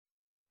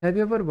Have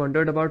you ever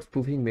wondered about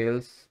spoofing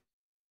mails?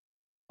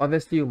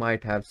 Obviously, you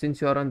might have since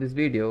you're on this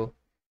video,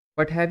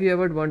 but have you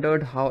ever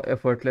wondered how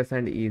effortless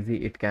and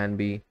easy it can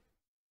be?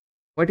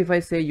 What if I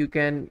say you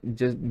can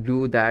just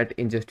do that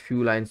in just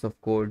few lines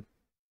of code?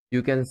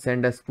 You can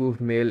send a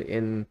spoofed mail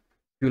in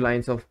few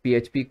lines of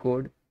PHP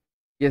code.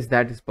 Yes,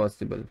 that is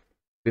possible.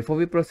 Before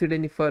we proceed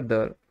any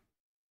further,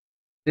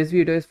 this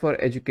video is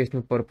for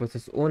educational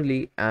purposes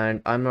only,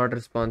 and I'm not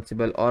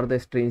responsible, or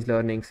the Strange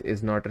Learnings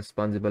is not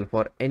responsible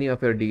for any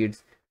of your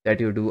deeds that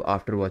you do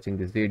after watching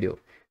this video.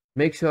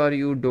 Make sure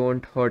you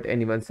don't hurt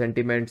anyone's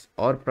sentiments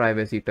or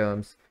privacy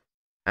terms,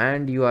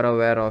 and you are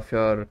aware of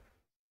your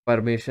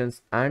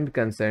permissions and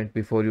consent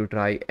before you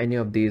try any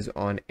of these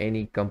on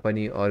any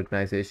company,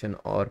 organization,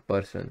 or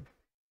person.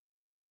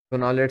 So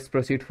now let's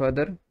proceed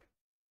further.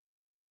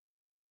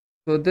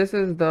 So this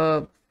is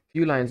the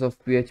few lines of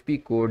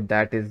PHP code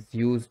that is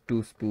used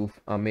to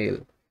spoof a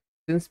mail.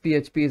 Since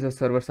PHP is a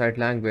server-side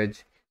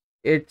language,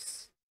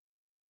 it's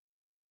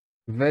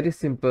very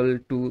simple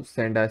to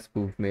send a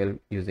spoof mail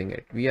using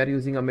it. We are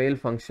using a mail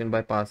function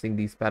by passing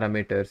these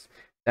parameters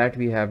that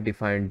we have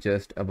defined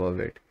just above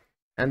it.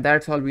 And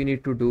that's all we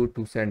need to do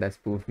to send a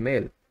spoof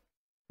mail.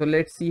 So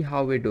let's see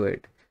how we do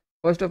it.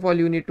 First of all,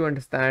 you need to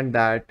understand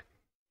that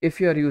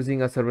if you are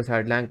using a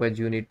server-side language,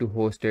 you need to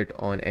host it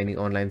on any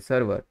online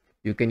server.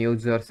 You can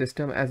use your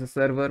system as a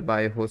server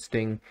by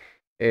hosting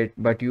it,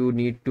 but you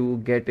need to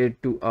get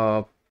it to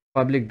a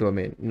public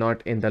domain,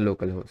 not in the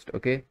local host.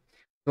 Okay.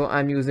 So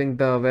I'm using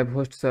the web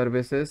host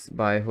services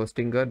by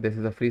Hostinger. This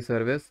is a free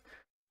service.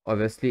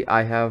 Obviously,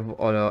 I have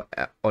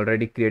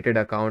already created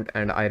account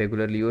and I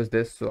regularly use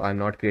this, so I'm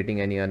not creating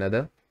any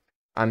another.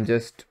 I'm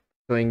just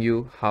showing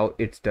you how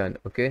it's done.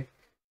 Okay.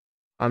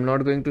 I'm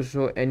not going to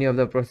show any of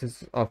the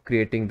process of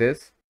creating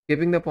this.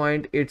 Keeping the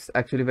point, it's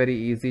actually very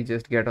easy.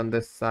 Just get on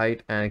this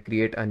site and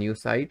create a new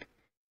site.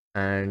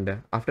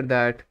 And after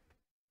that,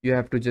 you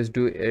have to just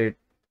do it,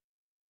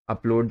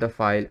 upload the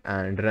file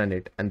and run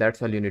it. And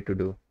that's all you need to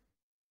do.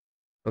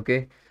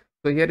 Okay.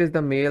 So here is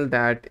the mail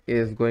that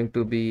is going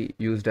to be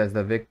used as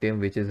the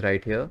victim, which is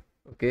right here.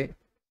 Okay.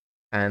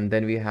 And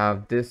then we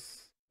have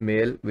this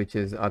mail, which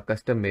is a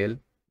custom mail,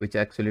 which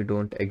actually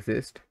don't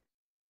exist.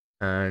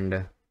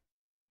 And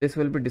this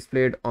will be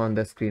displayed on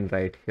the screen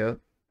right here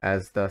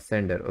as the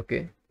sender.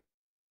 Okay,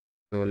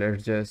 so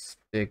let's just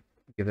give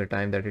the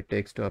time that it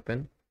takes to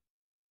open.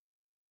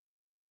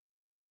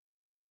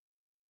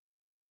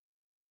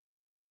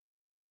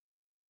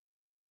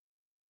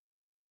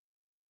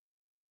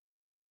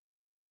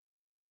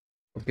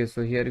 Okay,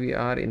 so here we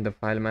are in the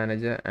file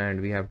manager and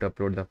we have to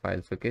upload the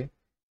files. Okay,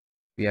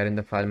 we are in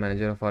the file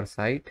manager of our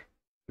site.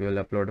 We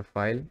will upload a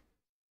file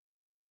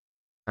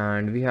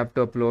and we have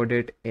to upload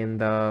it in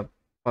the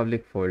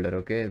public folder.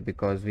 Okay,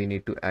 because we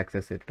need to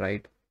access it,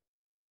 right?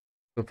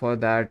 So for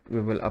that we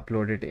will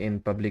upload it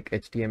in public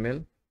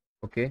HTML.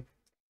 Okay,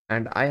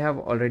 and I have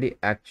already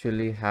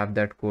actually have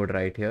that code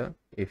right here.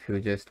 If you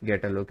just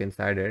get a look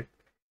inside it,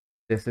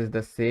 this is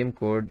the same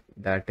code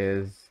that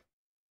is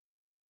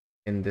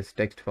in this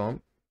text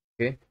form.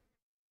 Okay,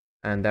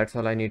 and that's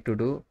all I need to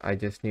do. I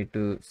just need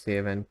to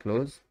save and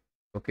close.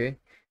 Okay,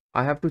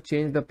 I have to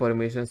change the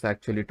permissions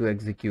actually to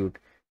execute.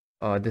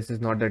 This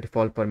is not the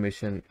default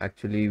permission.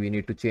 Actually, we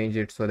need to change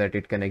it so that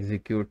it can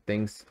execute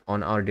things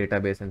on our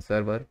database and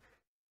server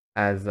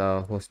as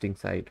a hosting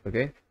site.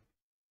 Okay,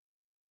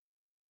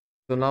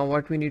 so now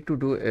what we need to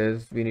do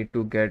is we need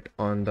to get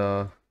on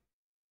the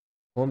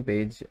home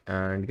page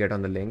and get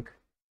on the link.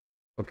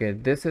 Okay,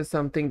 this is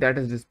something that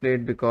is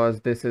displayed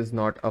because this is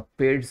not a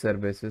paid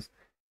services,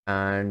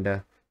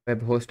 and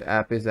web host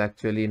app is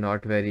actually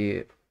not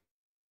very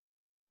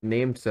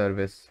named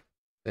service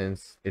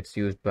since it's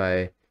used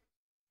by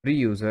free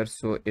users,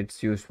 so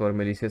it's used for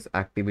malicious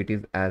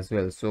activities as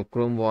well. So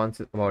Chrome wants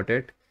about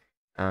it,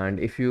 and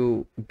if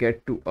you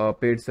get to a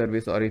paid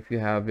service or if you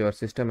have your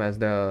system as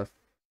the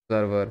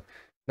server,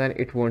 then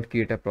it won't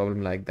create a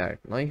problem like that.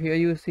 Now here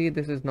you see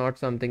this is not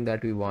something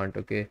that we want.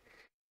 Okay,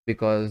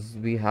 because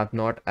we have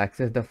not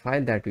accessed the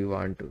file that we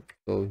want to.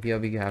 So here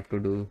we have to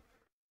do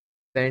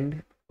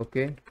send.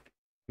 Okay,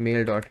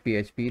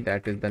 mail.php,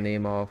 that is the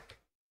name of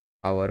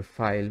our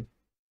file,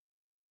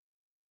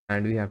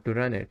 and we have to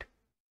run it.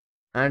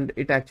 And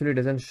it actually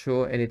doesn't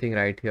show anything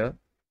right here,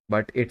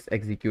 but it's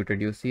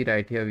executed. You see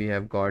right here we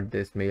have got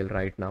this mail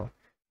right now.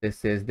 This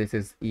says this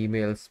is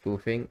email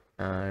spoofing,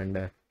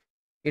 and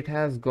it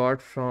has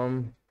got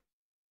from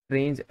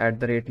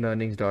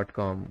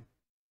strange@learnings.com.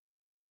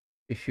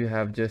 If you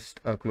have just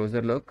a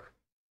closer look,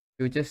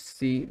 you just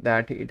see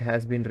that it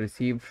has been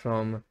received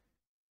from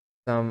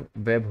some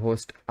web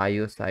host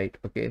IO site.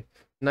 Okay,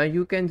 now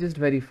you can just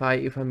verify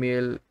if a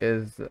mail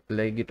is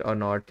legit or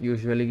not.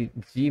 Usually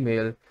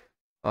Gmail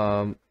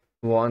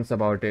wants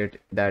about it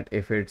that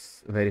if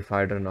it's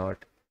verified or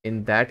not.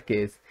 In that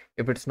case,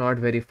 if it's not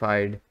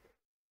verified,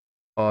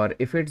 or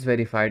if it's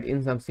verified,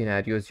 in some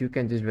scenarios you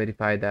can just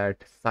verify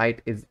that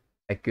site is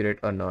accurate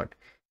or not.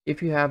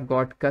 If you have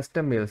got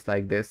custom mails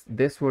like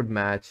this would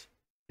match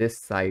this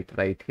site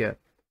right here.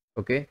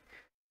 Okay,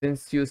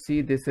 Since you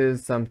see this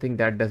is something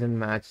that doesn't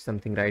match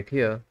something right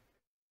here,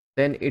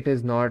 then it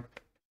is not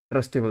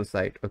trustable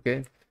site.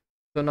 Okay,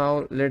 so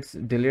now let's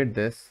delete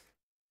this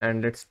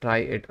and let's try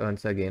it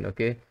once again.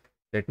 Okay,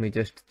 let me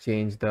just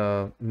change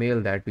the mail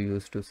that we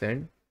used to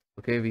send.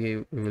 Okay,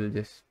 we will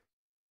just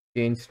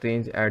change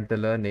strange at the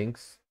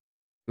learnings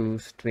to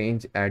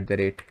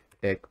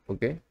strange@tech.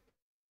 Okay,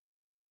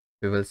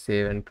 we will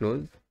save and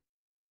close.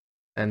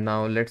 And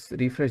now let's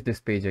refresh this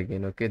page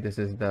again. Okay, this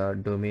is the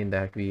domain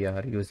that we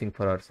are using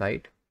for our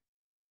site.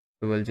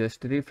 We will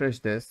just refresh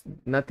this.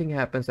 Nothing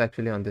happens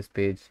actually on this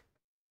page,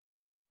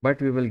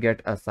 but we will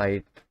get a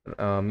site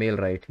mail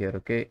right here.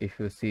 Okay, if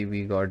you see,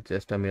 we got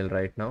just a mail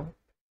right now,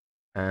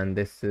 and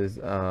this is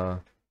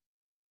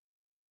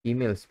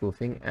email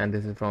spoofing, and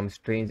this is from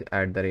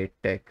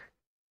strange@tech.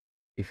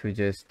 If you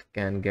just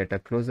can get a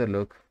closer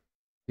look,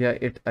 yeah,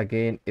 it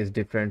again is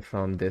different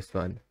from this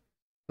one.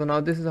 So now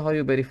this is how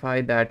you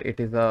verify that it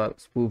is a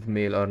spoof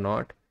mail or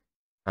not.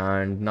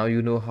 And now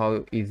you know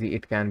how easy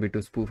it can be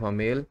to spoof a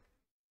mail.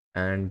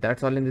 And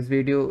that's all in this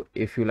video.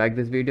 If you like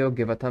this video,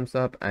 give a thumbs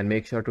up and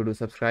make sure to do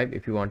subscribe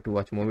if you want to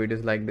watch more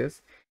videos like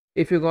this.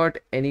 If you got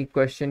any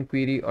question,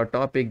 query or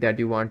topic that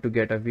you want to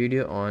get a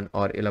video on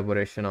or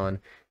elaboration on,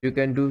 you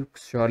can do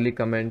surely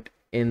comment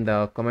in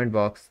the comment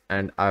box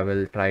and I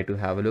will try to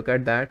have a look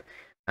at that.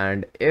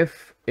 And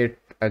if it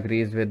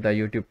agrees with the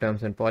YouTube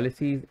terms and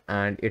policies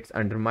and it's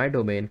under my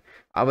domain,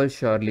 I will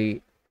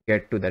surely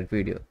get to that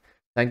video.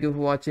 Thank you for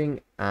watching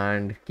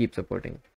and keep supporting.